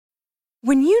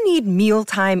When you need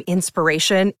mealtime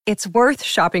inspiration, it's worth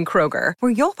shopping Kroger,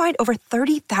 where you'll find over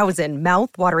 30,000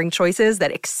 mouth-watering choices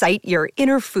that excite your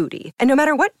inner foodie. And no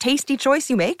matter what tasty choice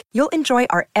you make, you'll enjoy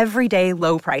our everyday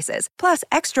low prices, plus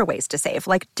extra ways to save,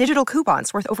 like digital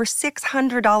coupons worth over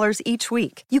 $600 each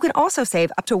week. You can also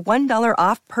save up to $1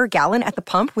 off per gallon at the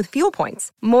pump with fuel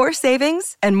points. More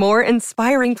savings and more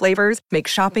inspiring flavors make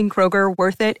shopping Kroger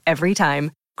worth it every time.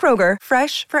 Kroger,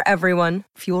 fresh for everyone.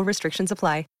 Fuel restrictions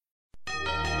apply.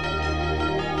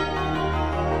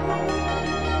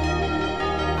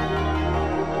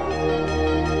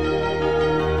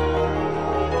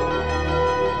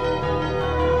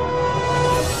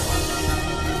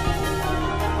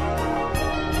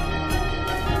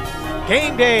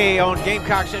 Game day on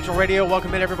Gamecock Central Radio.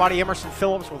 Welcome in, everybody. Emerson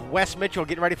Phillips with Wes Mitchell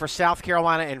getting ready for South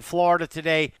Carolina and Florida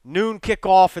today. Noon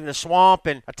kickoff in the Swamp.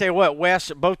 And I tell you what,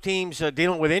 Wes, both teams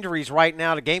dealing with injuries right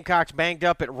now. The Gamecocks banged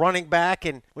up at running back,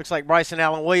 and looks like Bryson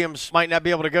Allen Williams might not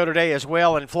be able to go today as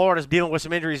well. And Florida's dealing with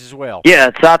some injuries as well.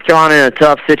 Yeah, South Carolina in a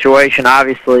tough situation.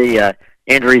 Obviously,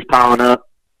 injuries piling up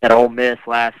at Ole Miss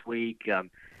last week.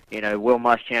 Will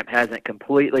Muschamp hasn't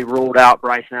completely ruled out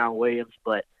Bryson Allen Williams,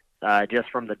 but just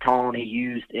from the tone he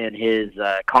used in his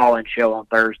call-in show on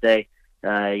Thursday,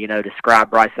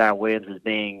 described Bryce Allen Williams as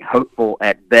being hopeful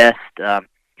at best.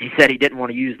 He said he didn't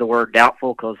want to use the word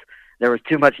doubtful because there was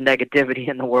too much negativity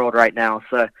in the world right now.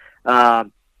 So,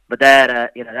 but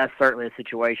that that's certainly a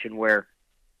situation where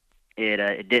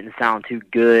it didn't sound too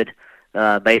good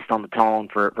based on the tone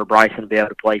for Bryson to be able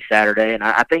to play Saturday. And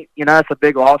I think that's a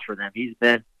big loss for them. He's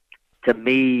been, to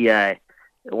me,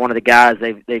 one of the guys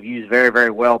they've used very,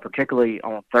 very well, particularly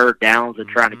on third downs and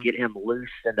trying to get him loose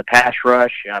in the pass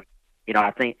rush.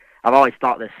 I think I've always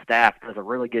thought this staff does a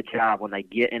really good job when they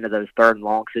get into those third and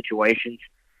long situations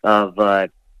of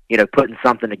putting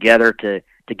something together to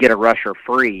get a rusher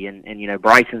free. And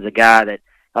Bryson's a guy that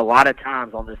a lot of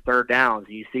times on this third downs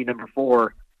you see number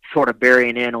 4 sort of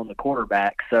burying in on the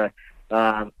quarterback. So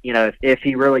if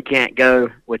he really can't go,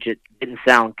 which it didn't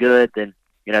sound good, then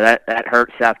that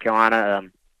hurts South Carolina.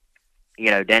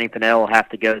 Danny Pinnell will have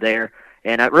to go there.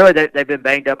 And really, they've been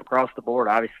banged up across the board.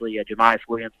 Obviously, Jemias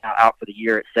Williams now out for the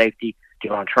year at safety.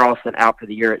 Javon Charleston out for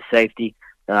the year at safety.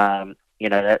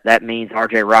 That means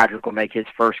R.J. Roderick will make his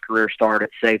first career start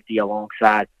at safety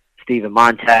alongside Stephen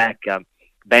Montag.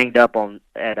 Banged up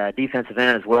at defensive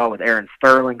end as well with Aaron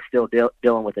Sterling still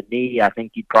dealing with a knee. I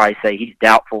think you'd probably say he's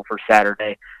doubtful for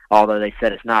Saturday, although they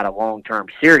said it's not a long-term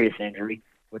serious injury,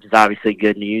 which is obviously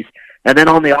good news. And then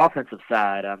on the offensive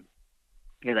side,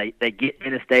 they get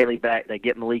Dennis Daly back. They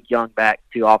get Malik Young back,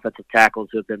 2 offensive tackles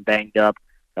who have been banged up.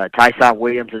 Tyson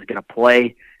Williams is going to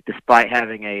play despite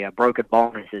having a broken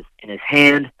bone in his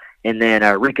hand. And then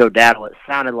Rico Daddle, it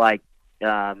sounded like,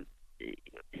 I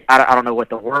don't know what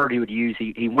the word he would use.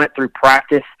 He went through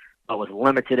practice but was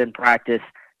limited in practice.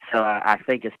 So I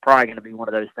think it's probably going to be one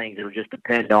of those things that will just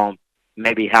depend on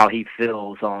maybe how he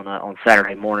feels on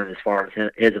Saturday morning as far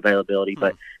as his availability.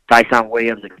 But Tyson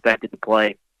Williams expected to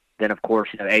play. Then, of course,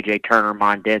 A.J. Turner,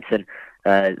 Mon Denson,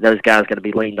 those guys going to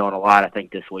be leaned on a lot, I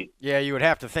think, this week. Yeah, you would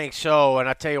have to think so. And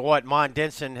I tell you what, Mon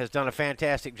Denson has done a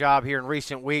fantastic job here in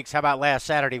recent weeks. How about last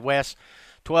Saturday, Wes?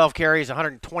 12 carries,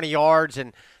 120 yards,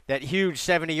 and that huge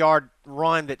 70-yard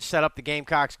run that set up the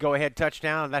Gamecocks' go-ahead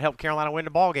touchdown, and that helped Carolina win the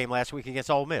ball game last week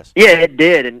against Ole Miss. Yeah, it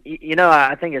did. And,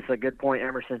 I think it's a good point,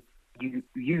 Emerson. You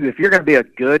if you're going to be a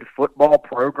good football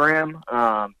program,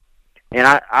 and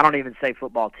I don't even say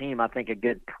football team, I think a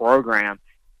good program,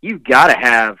 you've got to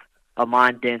have a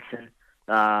Mon Denson,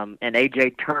 an A.J.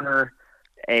 Turner,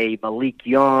 a Malik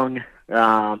Young,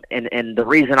 and the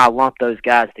reason I lump those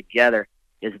guys together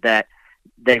is that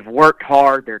they've worked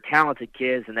hard, they're talented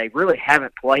kids, and they really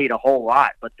haven't played a whole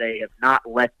lot, but they have not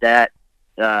let that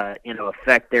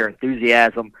affect their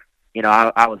enthusiasm.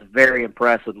 I was very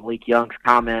impressed with Malik Young's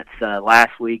comments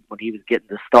last week when he was getting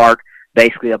the start,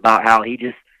 basically about how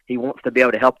he wants to be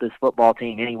able to help this football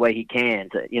team any way he can.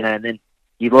 And then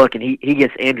you look and he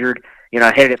gets injured.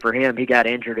 I hated it for him. He got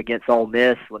injured against Ole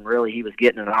Miss when really he was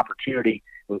getting an opportunity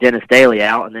with Dennis Daly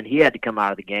out, and then he had to come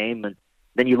out of the game. And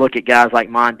then you look at guys like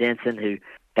Mon Denson who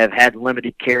have had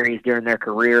limited carries during their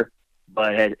career,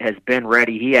 but has been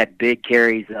ready. He had big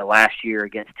carries last year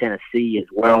against Tennessee as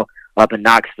well up in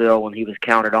Knoxville when he was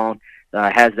counted on.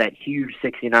 Has that huge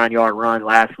 69-yard run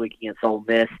last week against Ole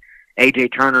Miss. A.J.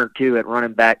 Turner, too, at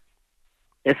running back.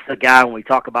 This is a guy, when we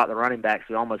talk about the running backs,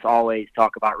 we almost always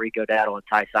talk about Rico Daddle and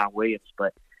Tyson Williams.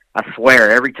 But I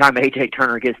swear, every time A.J.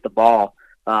 Turner gets the ball,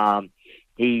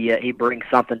 he brings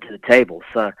something to the table.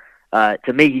 So,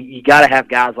 to me, you got to have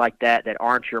guys like that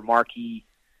aren't your marquee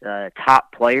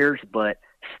top players, but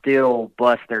still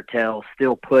bust their tails,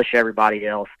 still push everybody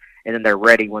else, and then they're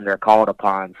ready when they're called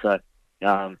upon. So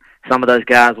some of those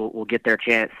guys will get their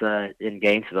chance in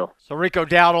Gainesville. So Rico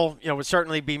Dowdle, would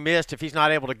certainly be missed if he's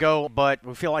not able to go, but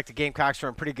we feel like the Gamecocks are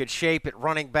in pretty good shape at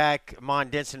running back. Mon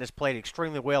Denson has played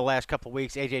extremely well last couple of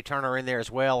weeks. A.J. Turner in there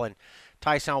as well, and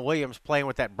Tyson Williams playing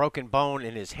with that broken bone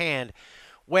in his hand.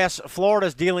 Wes,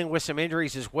 Florida's dealing with some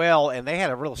injuries as well, and they had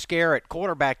a real scare at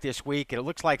quarterback this week, and it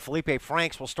looks like Felipe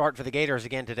Franks will start for the Gators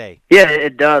again today. Yeah,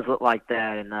 it does look like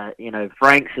that, and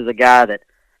Franks is a guy that,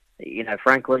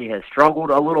 frankly, has struggled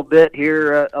a little bit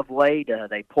here of late.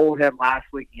 They pulled him last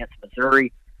week against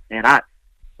Missouri, and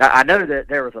I know that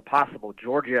there was a possible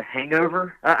Georgia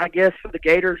hangover, I guess, for the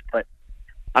Gators, but,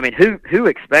 who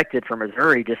expected for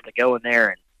Missouri just to go in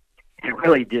there and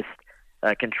really just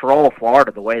control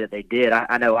Florida the way that they did?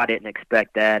 I know I didn't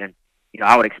expect that, and,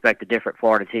 I would expect a different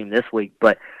Florida team this week,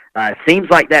 but it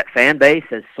seems like that fan base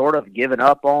has sort of given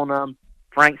up on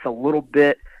Franks a little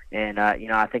bit. And,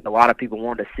 I think a lot of people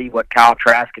wanted to see what Kyle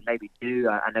Trask could maybe do.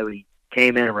 I know he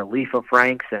came in relief of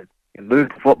Franks and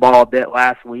moved the football a bit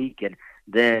last week, and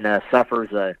then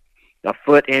suffers a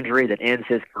foot injury that ends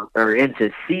his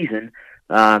season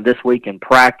this week in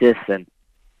practice. And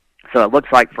so it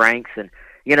looks like Franks. And,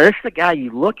 this is the guy,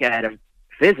 you look at him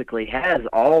physically, has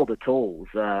all the tools.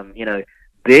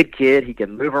 Big kid. He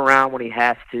can move around when he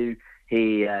has to.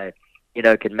 He,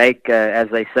 can make, as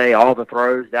they say, all the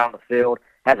throws down the field.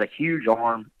 Has a huge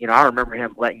arm. I remember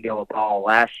him letting go a ball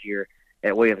last year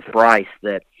at Williams-Brice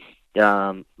that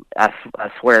I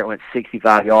swear it went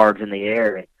 65 yards in the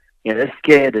air. And, this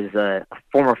kid is a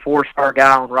former 4-star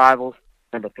guy on Rivals,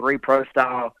 number 3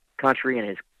 pro-style country in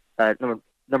his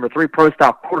number 3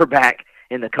 pro-style quarterback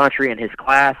in the country in his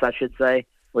class, I should say,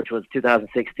 which was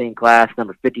 2016 class,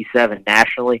 number 57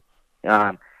 nationally.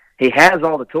 He has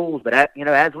all the tools, but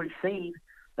as we've seen,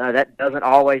 that doesn't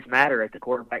always matter at the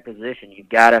quarterback position. You've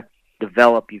got to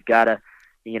develop. You've got to,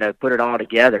 put it all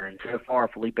together. And so far,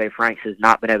 Felipe Franks has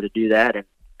not been able to do that. And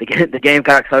the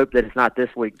Gamecocks hope that it's not this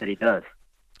week that he does.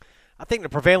 I think the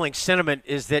prevailing sentiment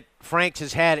is that Franks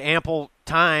has had ample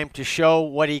time to show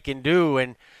what he can do,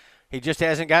 and he just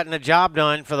hasn't gotten the job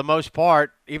done for the most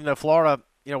part, even though Florida,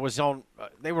 was on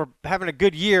they were having a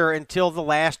good year until the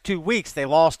last 2 weeks. They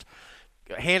lost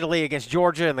handily against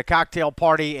Georgia in the cocktail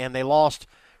party, and they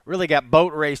really got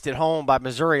boat raced at home by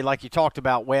Missouri, like you talked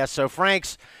about, Wes. So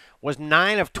Franks was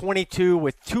 9 of 22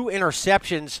 with 2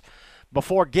 interceptions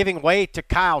before giving way to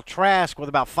Kyle Trask with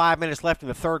about 5 minutes left in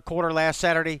the third quarter last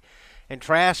Saturday. And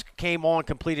Trask came on,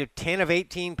 completed 10 of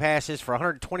 18 passes for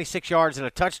 126 yards and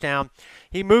a touchdown.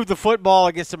 He moved the football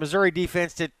against a Missouri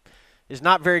defense that is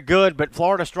not very good, but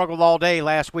Florida struggled all day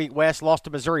last week. West lost to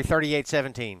Missouri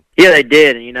 38-17. Yeah, they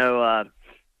did. And,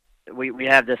 we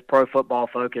have this Pro Football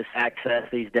Focus access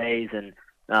these days, and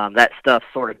that stuff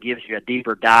sort of gives you a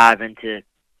deeper dive into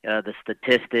the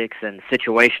statistics and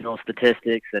situational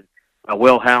statistics. And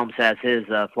Will Helms has his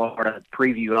Florida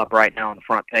preview up right now on the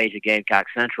front page of Gamecock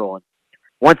Central. And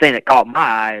one thing that caught my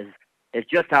eye is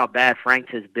just how bad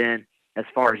Franks has been as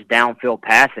far as downfield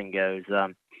passing goes.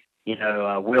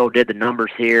 Will did the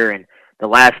numbers here, and the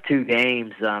last 2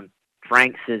 games,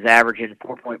 Franks is averaging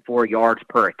 4.4 yards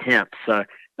per attempt. So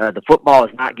the football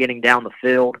is not getting down the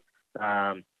field.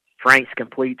 Franks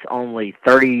completes only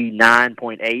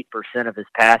 39.8% of his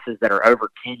passes that are over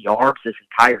 10 yards this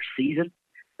entire season,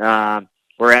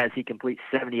 whereas he completes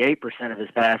 78% of his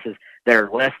passes that are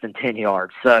less than 10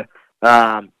 yards. So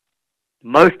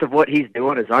most of what he's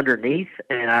doing is underneath,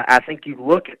 and I think you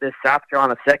look at this South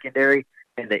Carolina secondary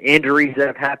and the injuries that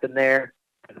have happened there,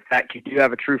 and the fact you do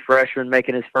have a true freshman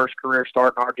making his first career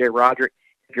start in R.J. Roderick.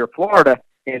 If you're Florida,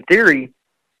 in theory,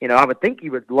 I would think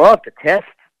you would love to test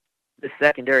the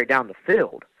secondary down the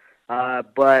field,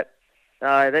 but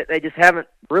they just haven't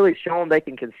really shown they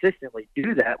can consistently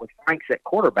do that with Franks at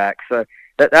quarterback. So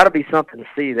that'll be something to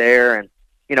see there. And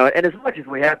and as much as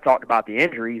we have talked about the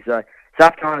injuries,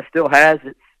 South Carolina still has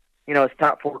its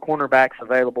top 4 cornerbacks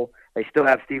available. They still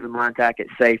have Stephen Montack at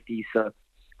safety. So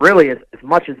really, as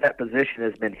much as that position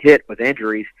has been hit with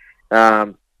injuries,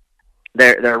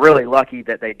 they're really lucky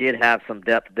that they did have some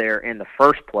depth there in the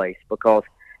first place, because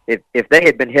if they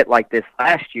had been hit like this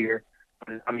last year,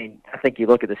 I think you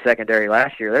look at the secondary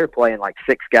last year, they were playing like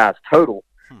 6 guys total,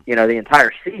 the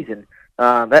entire season.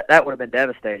 That would have been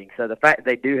devastating. So the fact that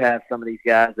they do have some of these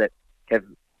guys that have,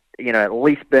 at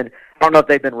least been, I don't know if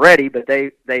they've been ready, but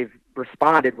they've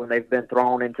responded when they've been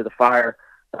thrown into the fire.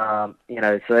 So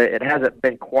it hasn't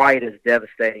been quite as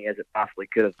devastating as it possibly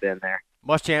could have been there.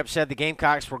 Muschamp said the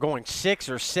Gamecocks were going 6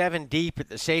 or 7 deep at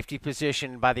the safety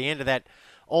position by the end of that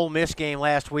Ole Miss game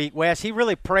last week. Wes, he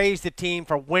really praised the team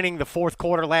for winning the fourth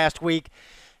quarter last week.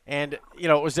 And, you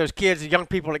know, it was those kids, the young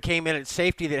people that came in at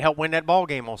safety that helped win that ball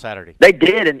game on Saturday. They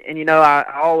did, and you know, I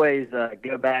always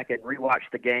go back and rewatch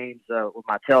the games with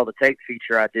my Tell the Tape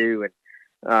feature I do.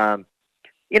 And,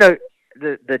 you know,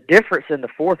 the difference in the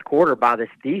fourth quarter by this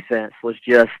defense was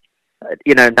just,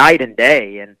 you know, night and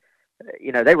day. And,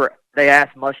 you know, they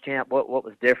asked Muschamp what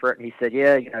was different, and he said,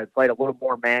 yeah, you know, played a little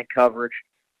more man coverage,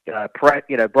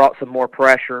 brought some more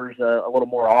pressures a little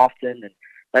more often,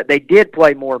 and they did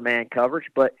play more man coverage.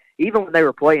 But even when they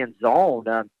were playing zone,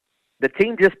 the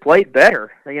team just played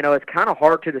better. You know, it's kind of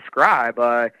hard to describe.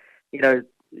 You know,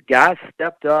 guys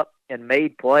stepped up and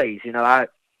made plays. You know,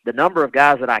 the number of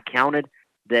guys that I counted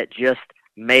that just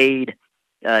made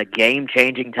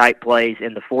game-changing type plays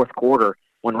in the fourth quarter,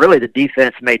 when really the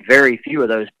defense made very few of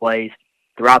those plays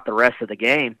throughout the rest of the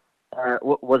game,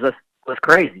 was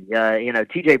crazy. You know,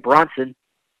 T.J. Brunson,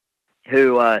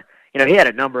 who, you know, he had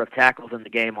a number of tackles in the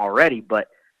game already, but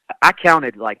I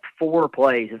counted like 4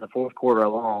 plays in the fourth quarter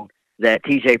alone that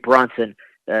T.J. Brunson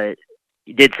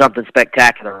did something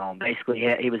spectacular on. Basically,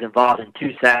 he was involved in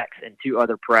 2 sacks and 2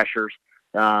 other pressures.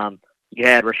 You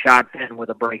had Rashad Fenton with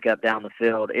a breakup down the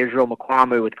field, Israel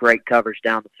Mukuamu with great coverage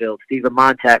down the field, Stephen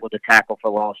Montag with a tackle for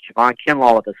loss, Javon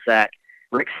Kinlaw with a sack,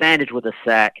 Rick Sandage with a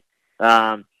sack,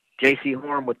 J.C.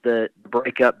 Horn with the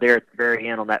breakup there at the very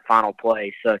end on that final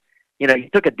play. So, you know, you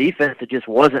took a defense that just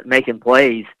wasn't making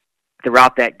plays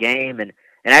throughout that game and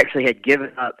actually had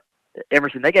given up,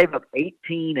 Emerson, they gave up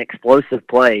 18 explosive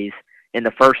plays in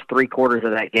the first 3 quarters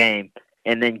of that game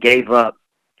and then gave up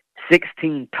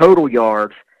 16 total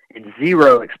yards and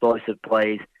 0 explosive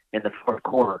plays in the fourth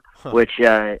quarter, which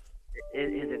is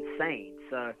insane.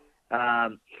 So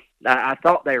I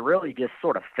thought they really just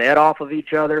sort of fed off of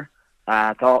each other.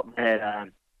 I thought that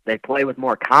they played with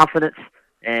more confidence,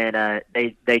 and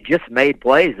they just made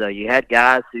plays, though. You had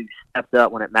guys who stepped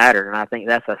up when it mattered, and I think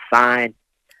that's a sign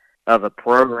of a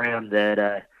program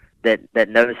that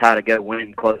knows how to go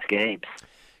win close games.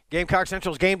 Gamecock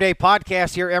Central's Game Day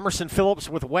podcast here. Emerson Phillips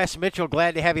with Wes Mitchell.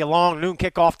 Glad to have you along. Noon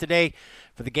kickoff today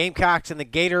for the Gamecocks and the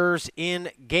Gators in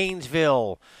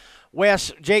Gainesville.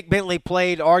 Wes, Jake Bentley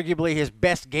played arguably his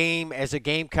best game as a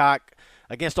Gamecock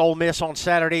against Ole Miss on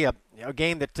Saturday, a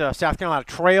game that South Carolina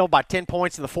trailed by 10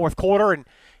 points in the fourth quarter and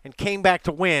came back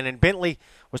to win. And Bentley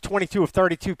was 22 of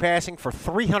 32 passing for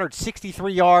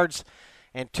 363 yards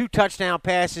and 2 touchdown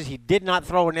passes. He did not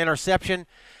throw an interception,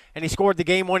 and he scored the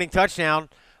game-winning touchdown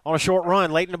on a short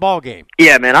run late in the ball game.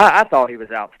 Yeah, man, I thought he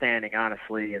was outstanding,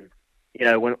 honestly. And, you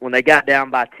know, when they got down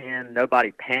by 10,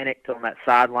 nobody panicked on that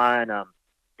sideline.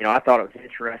 You know, I thought it was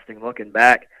interesting looking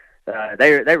back.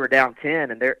 They were down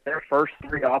 10, and their first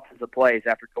 3 offensive plays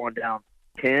after going down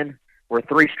 10 were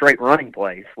 3 straight running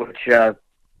plays, which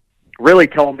really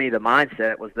told me the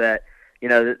mindset was that, you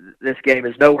know, this game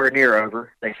is nowhere near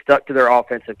over. They stuck to their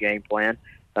offensive game plan.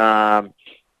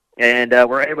 And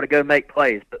we're able to go make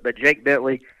plays. But Jake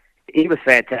Bentley, he was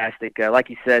fantastic. Like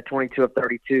you said, 22 of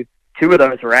 32. 2 of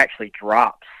those were actually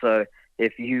drops. So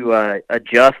if you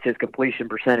adjust his completion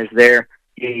percentage there,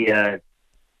 he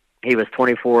was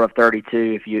 24 of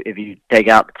 32 if you take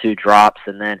out the 2 drops.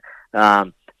 And then,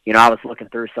 you know, I was looking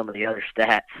through some of the other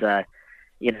stats.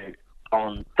 You know,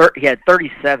 he had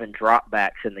 37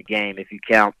 dropbacks in the game if you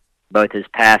count both his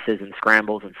passes and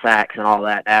scrambles and sacks and all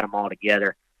that, add them all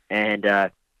together. And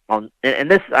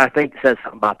this, I think, says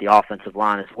something about the offensive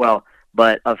line as well.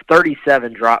 But of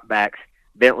 37 dropbacks,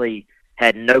 Bentley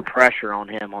had no pressure on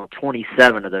him on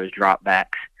 27 of those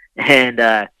dropbacks.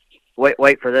 And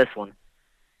wait for this one.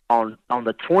 On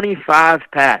the 25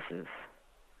 passes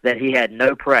that he had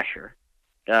no pressure,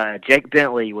 Jake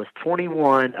Bentley was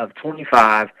 21 of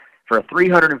 25 for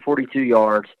 342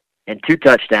 yards and 2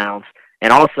 touchdowns.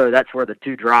 And also, that's where the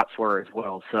 2 drops were as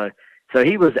well. So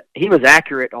he was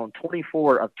accurate on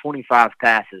 24 of 25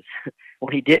 passes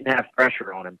when he didn't have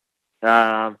pressure on him,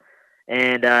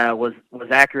 and was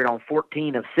accurate on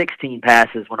 14 of 16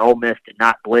 passes when Ole Miss did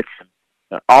not blitz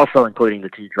him, also including the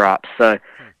 2 drops. So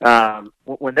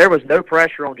when there was no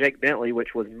pressure on Jake Bentley,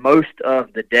 which was most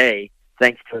of the day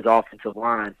thanks to his offensive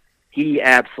line, he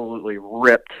absolutely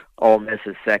ripped Ole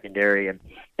Miss's secondary, and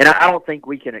I don't think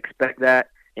we can expect that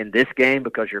in this game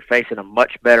because you're facing a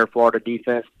much better Florida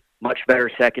defense. Much better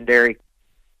secondary.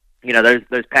 You know,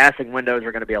 those passing windows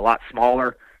are going to be a lot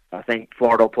smaller. I think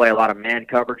Florida will play a lot of man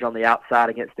coverage on the outside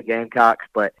against the Gamecocks.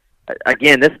 But,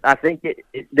 again, I think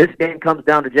this game comes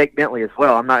down to Jake Bentley as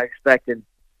well. I'm not expecting,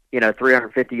 you know,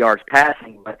 350 yards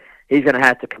passing, but he's going to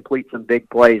have to complete some big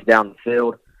plays down the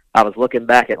field. I was looking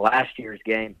back at last year's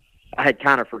game. I had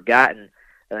kind of forgotten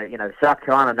South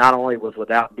Carolina not only was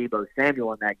without Deebo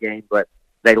Samuel in that game, but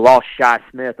they lost Shi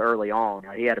Smith early on.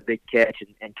 He had a big catch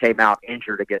and came out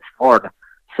injured against Florida.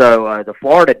 So the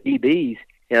Florida DBs,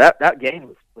 that game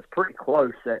was pretty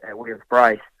close at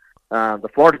Williams-Brice. The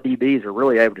Florida DBs are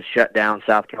really able to shut down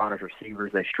South Carolina's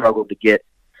receivers. They struggled to get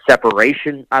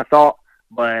separation, I thought,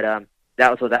 but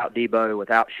that was without Deebo,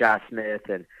 without Shi Smith,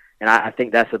 and I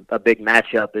think that's a big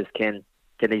matchup is can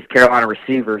these Carolina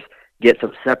receivers get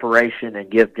some separation and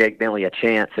give Jake Bentley a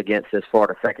chance against this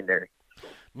Florida secondary.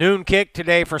 Noon kick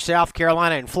today for South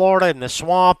Carolina and Florida in the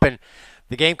Swamp, and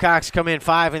the Gamecocks come in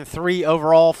 5-3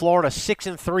 overall. Florida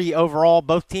 6-3 overall.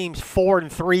 Both teams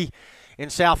 4-3 in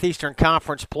Southeastern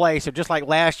Conference play. So just like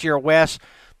last year, Wes,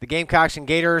 the Gamecocks and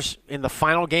Gators in the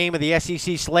final game of the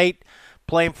SEC slate,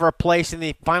 playing for a place in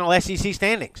the final SEC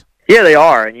standings. Yeah, they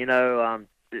are, and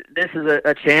this is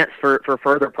a chance for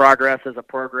further progress as a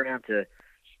program to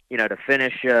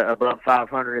finish above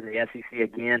 500 in the SEC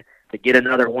again, to get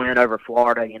another win over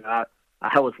Florida.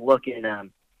 I was looking.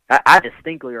 I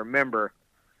distinctly remember,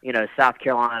 South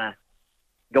Carolina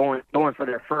going for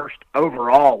their first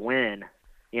overall win,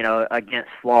 against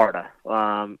Florida,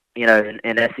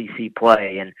 in SEC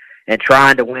play, and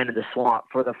trying to win in the Swamp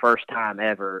for the first time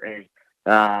ever.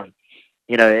 And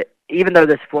even though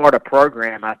this Florida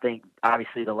program, I think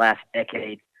obviously the last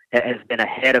decade has been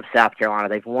ahead of South Carolina.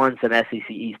 They've won some SEC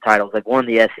East titles. They've won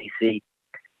the SEC.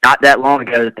 Not that long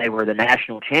ago that they were the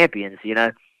national champions,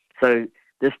 So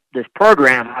this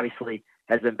program obviously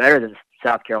has been better than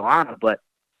South Carolina. But,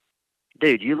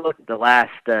 dude, you look at the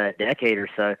last decade or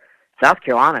so, South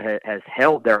Carolina has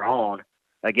held their own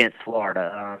against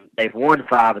Florida. They've won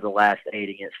 5 of the last 8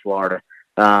 against Florida.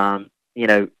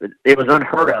 It was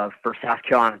unheard of for South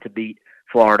Carolina to beat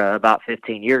Florida about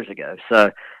 15 years ago.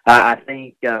 So I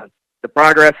think the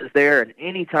progress is there, and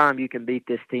anytime you can beat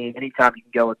this team, anytime you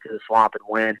can go into the Swamp and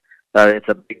win, it's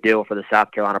a big deal for the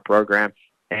South Carolina program.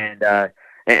 And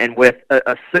with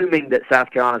assuming that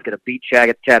South Carolina is going to beat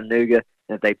Chattanooga,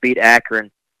 and if they beat Akron,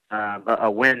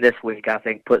 a win this week, I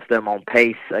think, puts them on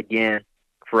pace again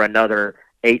for another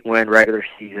 8-win regular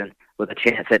season with a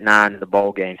chance at 9 in the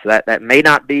bowl game. So that may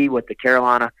not be what the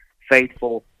Carolina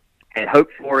faithful had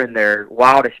hoped for in their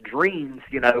wildest dreams,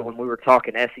 when we were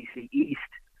talking SEC East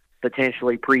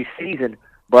potentially preseason,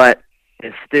 but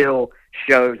it still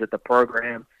shows that the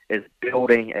program is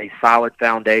building a solid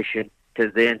foundation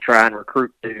to then try and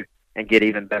recruit to and get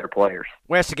even better players.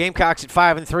 West, the Gamecocks at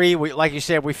 5-3. Like you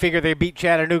said, we figure they beat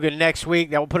Chattanooga next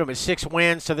week. That will put them at 6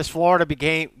 wins. So this Florida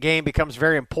game becomes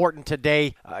very important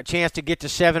today. A chance to get to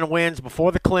 7 wins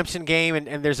before the Clemson game,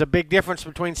 and there's a big difference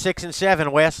between 6 and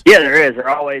 7, Wes. Yeah, there is. There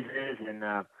always is. And,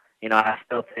 I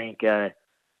still think that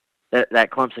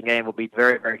Clemson game will be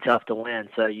very, very tough to win.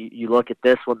 So you look at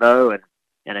this one, though,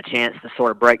 and a chance to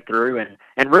sort of break through.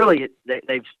 And really,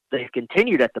 they've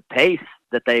continued at the pace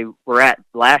that they were at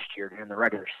last year during the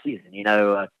regular season.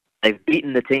 They've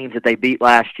beaten the teams that they beat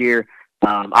last year.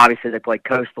 Obviously, they played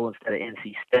Coastal instead of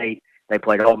NC State. They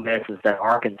played Ole Miss instead of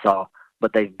Arkansas.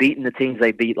 But they've beaten the teams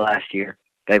they beat last year.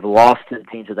 They've lost to the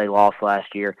teams that they lost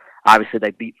last year. Obviously,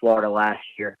 they beat Florida last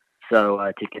year.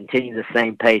 So to continue the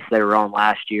same pace they were on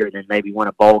last year and then maybe win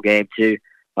a bowl game, too,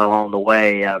 along the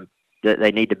way,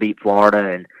 they need to beat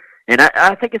Florida. And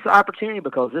I think it's an opportunity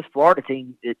because this Florida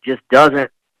team, it just doesn't,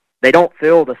 they don't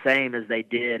feel the same as they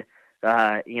did,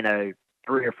 3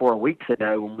 or 4 weeks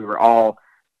ago when we were all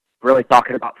really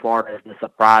talking about Florida as the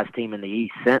surprise team in the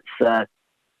East. Since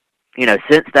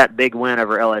that big win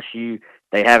over LSU,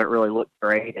 they haven't really looked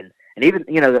great. And even,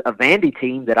 a Vandy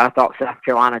team that I thought South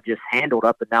Carolina just handled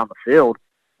up and down the field,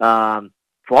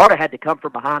 Florida had to come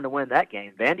from behind to win that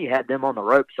game. Vandy had them on the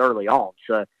ropes early on.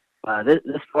 So this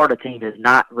Florida team has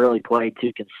not really played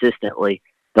too consistently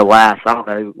the last, I don't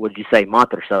know, would you say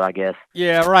month or so, I guess.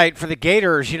 Yeah, right. For the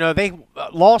Gators, they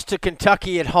lost to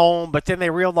Kentucky at home, but then they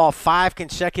reeled off 5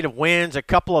 consecutive wins, a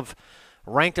couple of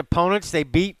ranked opponents they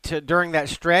beat during that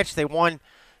stretch. They won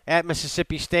at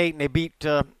Mississippi State, and they beat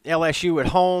LSU at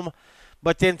home.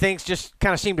 But then things just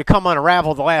kind of seemed to come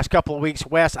unravel the last couple of weeks,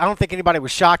 West. I don't think anybody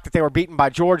was shocked that they were beaten by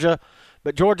Georgia,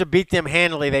 but Georgia beat them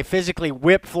handily. They physically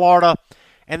whipped Florida.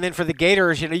 And then for the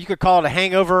Gators, you could call it a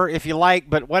hangover if you like,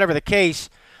 but whatever the case,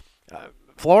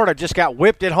 Florida just got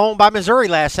whipped at home by Missouri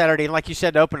last Saturday. And like you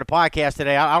said to open the podcast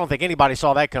today, I don't think anybody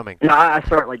saw that coming. No, I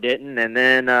certainly didn't. And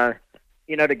then,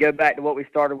 to go back to what we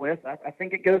started with, I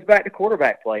think it goes back to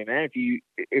quarterback play, man.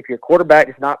 If your quarterback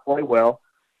does not play well,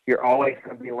 you're always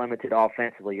going to be limited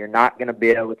offensively. You're not going to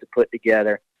be able to put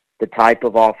together the type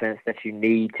of offense that you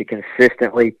need to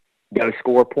consistently go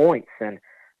score points. And,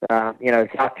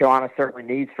 South Carolina certainly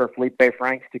needs for Felipe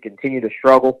Franks to continue to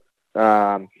struggle.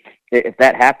 if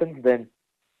that happens, then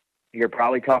you're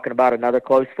probably talking about another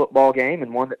close football game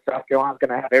and one that South Carolina's going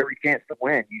to have every chance to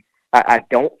win. I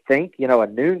don't think, a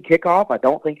noon kickoff, I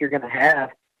don't think you're going to have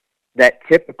that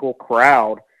typical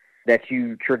crowd that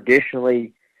you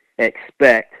traditionally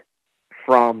expect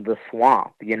from the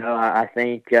Swamp. I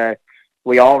think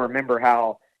we all remember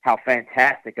how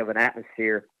fantastic of an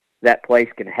atmosphere that place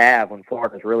can have when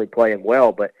Florida's really playing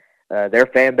well, but their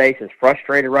fan base is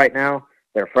frustrated right now.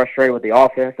 They're frustrated with the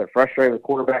offense. They're frustrated with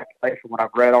quarterback play from what I've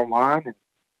read online. And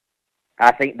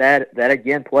I think that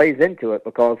again plays into it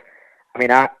because,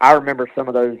 I remember some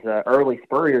of those early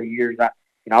Spurrier years. I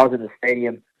was in the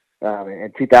stadium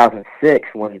in 2006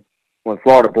 when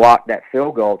Florida blocked that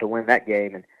field goal to win that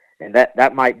game. And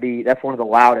that's one of the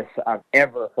loudest I've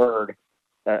ever heard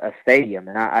a stadium.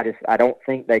 And I don't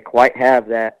think they quite have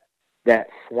that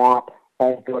Swamp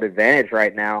home field advantage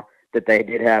right now that they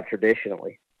did have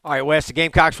traditionally. All right, Wes, the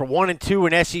Gamecocks were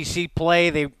 1-2 in SEC play.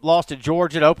 They lost to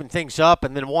Georgia to open things up,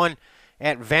 and then won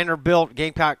at Vanderbilt.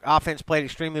 Gamecock offense played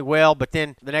extremely well, but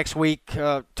then the next week,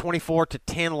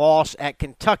 24-10 loss at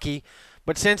Kentucky.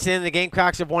 But since then, the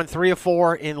Gamecocks have won 3 of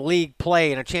 4 in league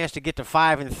play and a chance to get to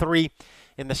 5-3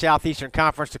 in the Southeastern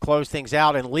Conference to close things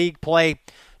out. In league play,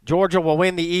 Georgia will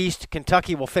win the East,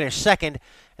 Kentucky will finish second,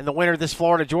 and the winner of this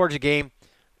Florida-Georgia game,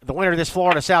 the winner of this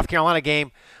Florida-South Carolina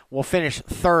game, will finish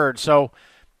third. So,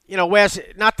 Wes,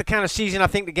 not the kind of season I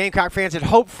think the Gamecock fans had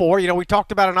hoped for. We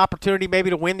talked about an opportunity maybe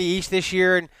to win the East this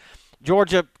year, and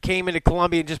Georgia came into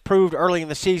Columbia and just proved early in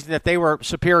the season that they were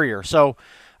superior. So,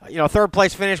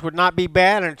 third-place finish would not be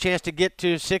bad, and a chance to get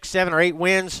to 6, 7, or 8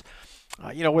 wins,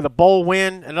 with a bowl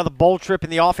win, another bowl trip in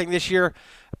the offing this year.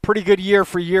 A pretty good year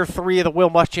for year 3 of the Will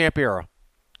Muschamp era.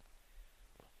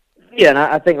 Yeah, and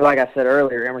I think, like I said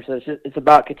earlier, Emerson, it's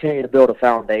about continuing to build a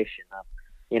foundation.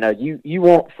 You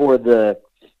want for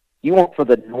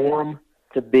the norm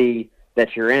to be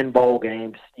that you're in bowl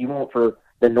games. You want for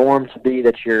the norm to be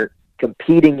that you're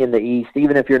competing in the East,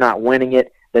 even if you're not winning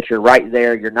it, that you're right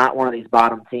there. You're not one of these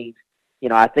bottom teams.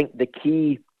 I think the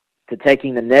key to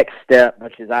taking the next step,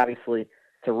 which is obviously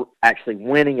to actually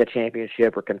winning a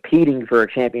championship or competing for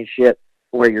a championship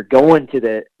where you're going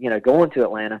to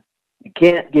Atlanta, you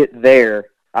can't get there,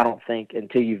 I don't think,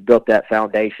 until you've built that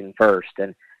foundation first.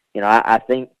 And, I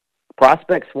think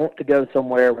prospects want to go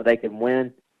somewhere where they can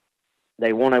win.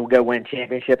 They want to go win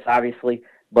championships, obviously,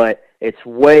 but it's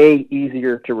way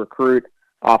easier to recruit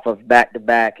off of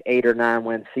back-to-back 8 or 9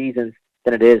 win seasons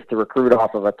than it is to recruit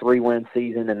off of a 3-win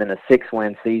season and then a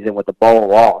 6-win season with a bowl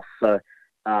loss. So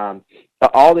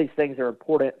all these things are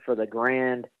important for the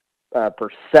grand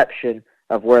perception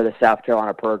of where the South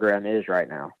Carolina program is right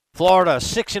now. Florida,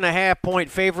 6.5-point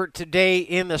favorite today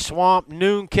in the Swamp.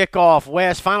 Noon kickoff.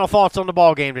 Wes, final thoughts on the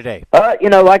ball game today?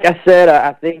 Like I said,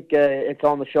 I think it's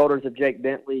on the shoulders of Jake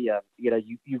Bentley.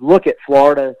 You look at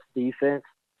Florida's defense,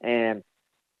 and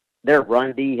their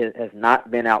run D has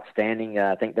not been outstanding.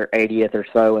 I think they're 80th or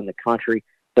so in the country.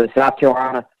 So South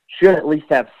Carolina should at least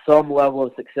have some level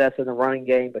of success in the running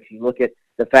game. But you look at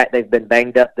the fact they've been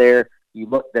banged up there. You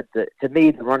look at to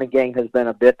me, the running game has been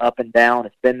a bit up and down.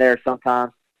 It's been there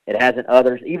sometimes. It hasn't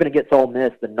others. Even against Ole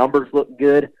Miss, the numbers look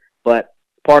good, but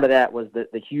part of that was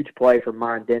the huge play from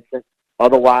Myron Denson.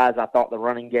 Otherwise, I thought the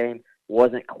running game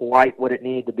wasn't quite what it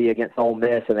needed to be against Ole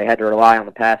Miss, and they had to rely on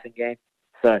the passing game.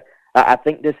 So I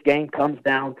think this game comes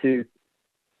down to,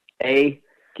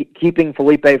 keeping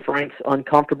Felipe Franks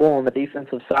uncomfortable on the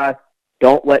defensive side.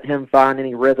 Don't let him find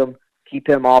any rhythm. Keep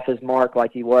him off his mark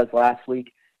like he was last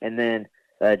week. And then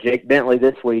Jake Bentley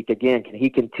this week, again, can he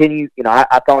continue?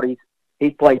 I thought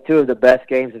he's played 2 of the best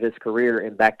games of his career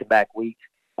in back-to-back weeks.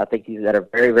 I think he's at a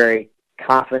very, very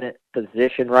confident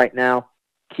position right now.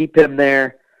 Keep him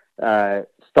there.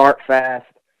 Start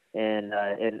fast, and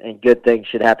good things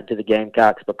should happen to the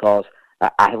Gamecocks because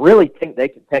I really think they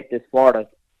can take this Florida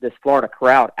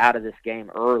crowd out of this game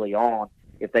early on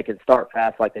if they can start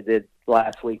fast like they did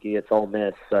last week against Ole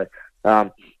Miss. So,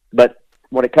 but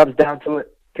when it comes down to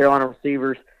it, Carolina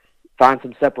receivers find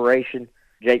some separation.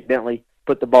 Jake Bentley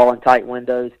put the ball in tight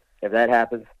windows. If that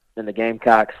happens, then the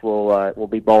Gamecocks will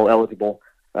be bowl eligible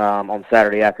on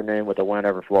Saturday afternoon with a win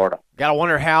over Florida. Got to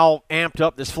wonder how amped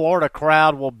up this Florida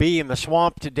crowd will be in the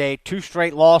Swamp today. 2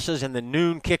 straight losses in the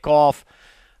noon kickoff.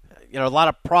 A lot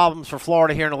of problems for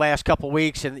Florida here in the last couple of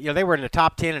weeks, and they were in the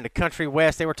top 10 in the country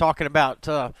West. They were talking about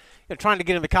trying to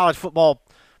get in the college football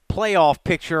playoff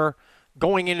picture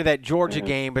going into that Georgia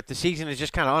game, but the season has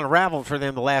just kind of unraveled for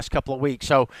them the last couple of weeks.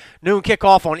 So noon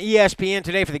kickoff on ESPN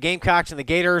today for the Gamecocks and the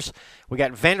Gators. We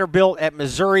got Vanderbilt at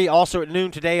Missouri also at noon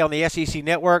today on the SEC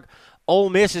Network. Ole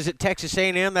Miss is at Texas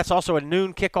A&M. That's also a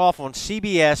noon kickoff on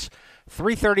CBS.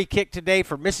 3:30 kick today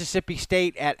for Mississippi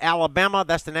State at Alabama.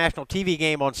 That's the national TV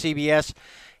game on CBS.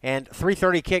 And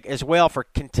 3:30 kick as well for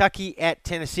Kentucky at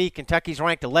Tennessee. Kentucky's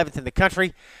ranked 11th in the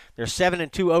country. They're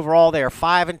 7-2 overall. They are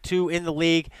 5-2 in the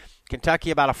league.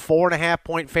 Kentucky about a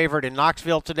 4.5-point favorite in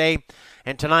Knoxville today.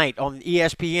 And tonight on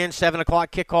ESPN, 7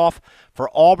 o'clock kickoff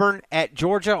for Auburn at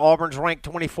Georgia. Auburn's ranked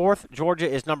 24th. Georgia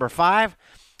is number 5.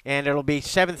 And it'll be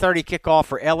 7:30 kickoff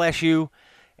for LSU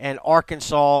and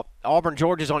Arkansas. Auburn,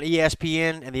 Georgia's on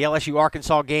ESPN, and the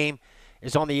LSU-Arkansas game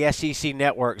is on the SEC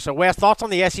network. So, Wes, thoughts on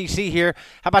the SEC here?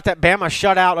 How about that Bama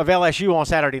shutout of LSU on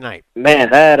Saturday night? Man,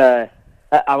 that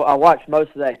I watched most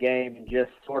of that game and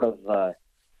just sort of,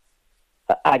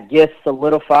 I guess,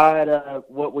 solidified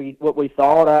what we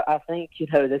thought. I think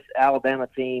this Alabama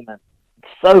team is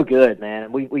so good,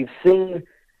 man. We've seen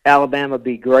Alabama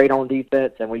be great on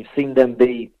defense, and we've seen them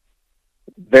be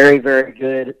very, very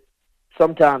good,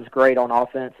 sometimes great on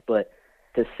offense. But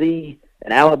to see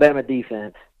an Alabama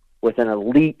defense with an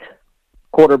elite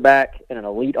quarterback and an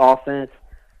elite offense,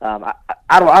 I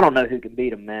don't know who can beat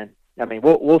them, man. I mean,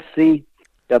 we'll see.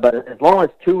 But as long as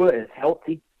Tua is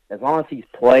healthy, as long as he's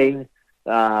playing,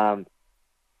 I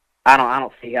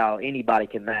don't see how anybody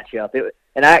can match up.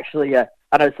 And actually, I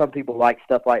know some people like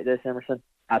stuff like this, Emerson.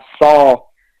 I saw,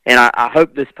 and I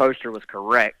hope this poster was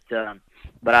correct,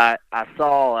 but I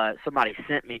saw somebody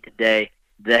sent me today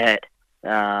that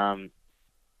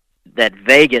that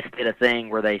Vegas did a thing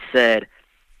where they said,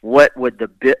 what would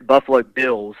the Buffalo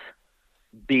Bills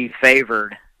be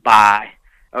favored by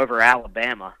over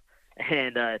Alabama?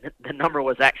 And the number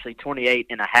was actually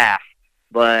 28.5.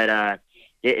 But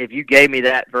if you gave me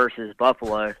that versus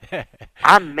Buffalo,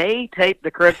 I may take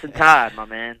the Crimson Tide, my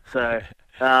man. So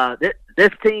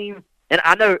this team, and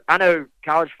I know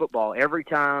college football, every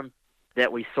time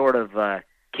that we sort of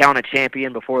count a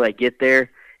champion before they get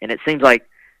there, and it seems like,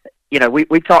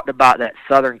 we talked about that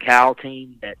Southern Cal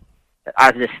team that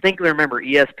I distinctly remember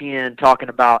ESPN talking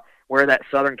about where that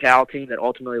Southern Cal team that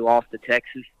ultimately lost to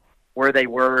Texas, where they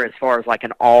were as far as like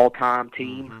an all-time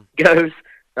team goes.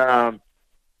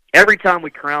 Every time we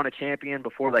crown a champion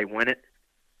before they win it,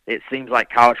 it seems like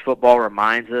college football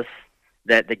reminds us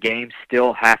that the games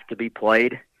still have to be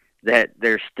played, that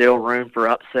there's still room for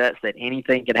upsets, that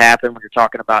anything can happen when you're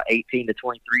talking about 18 to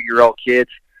 23-year-old kids.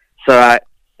 So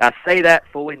I say that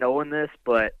fully knowing this,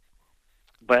 but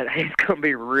it's going to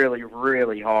be really,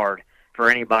 really hard for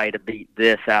anybody to beat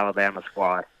this Alabama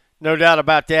squad. No doubt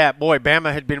about that. Boy,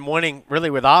 Bama had been winning really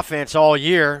with offense all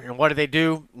year, and what did they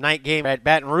do? Night game at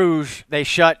Baton Rouge, they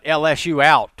shut LSU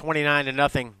out,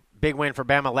 29-0. Big win for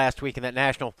Bama last week in that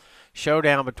national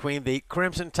showdown between the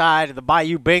Crimson Tide and the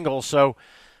Bayou Bengals. So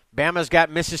Bama's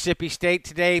got Mississippi State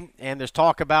today, and there's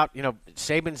talk about,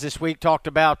 Saban's this week talked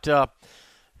about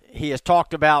he has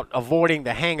talked about avoiding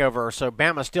the hangover. So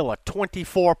Bama's still a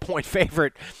 24-point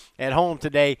favorite at home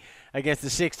today against the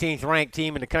 16th ranked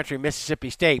team in the country, Mississippi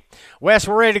State. Wes,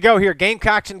 we're ready to go here.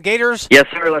 Gamecocks and Gators. Yes,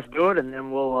 sir. Let's do it, and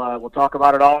then we'll talk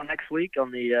about it all next week on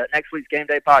the next week's Game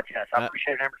Day podcast. I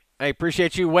appreciate it, Emerson. I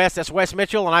appreciate you, Wes. That's Wes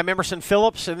Mitchell, and I'm Emerson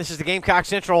Phillips, and this is the Gamecock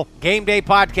Central Game Day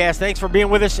podcast. Thanks for being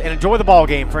with us, and enjoy the ball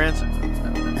game, friends.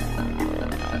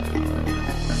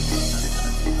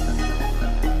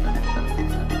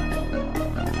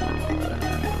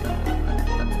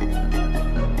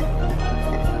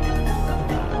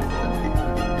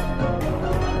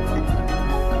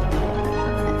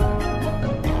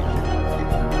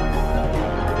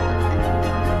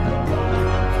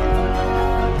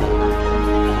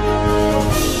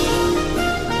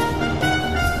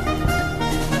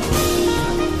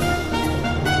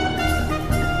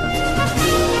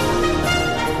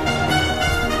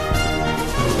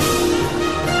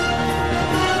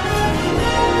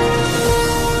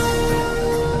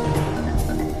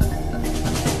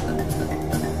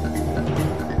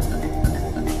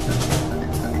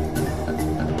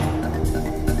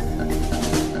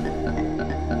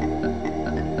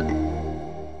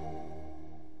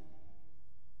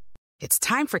 It's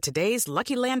time for today's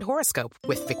Lucky Land horoscope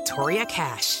with Victoria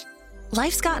Cash.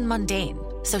 Life's gotten mundane,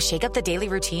 so shake up the daily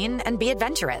routine and be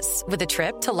adventurous with a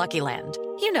trip to Lucky Land.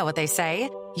 You know what they say,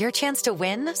 your chance to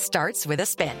win starts with a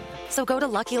spin. So go to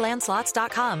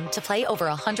LuckyLandSlots.com to play over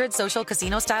 100 social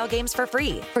casino-style games for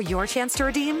free for your chance to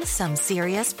redeem some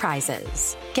serious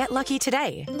prizes. Get lucky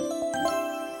today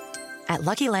at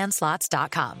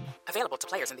LuckyLandSlots.com. Available to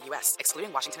players in the U.S.,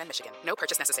 excluding Washington and Michigan. No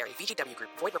purchase necessary. VGW Group.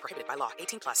 Void where prohibited by law.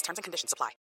 18+. Terms and conditions apply.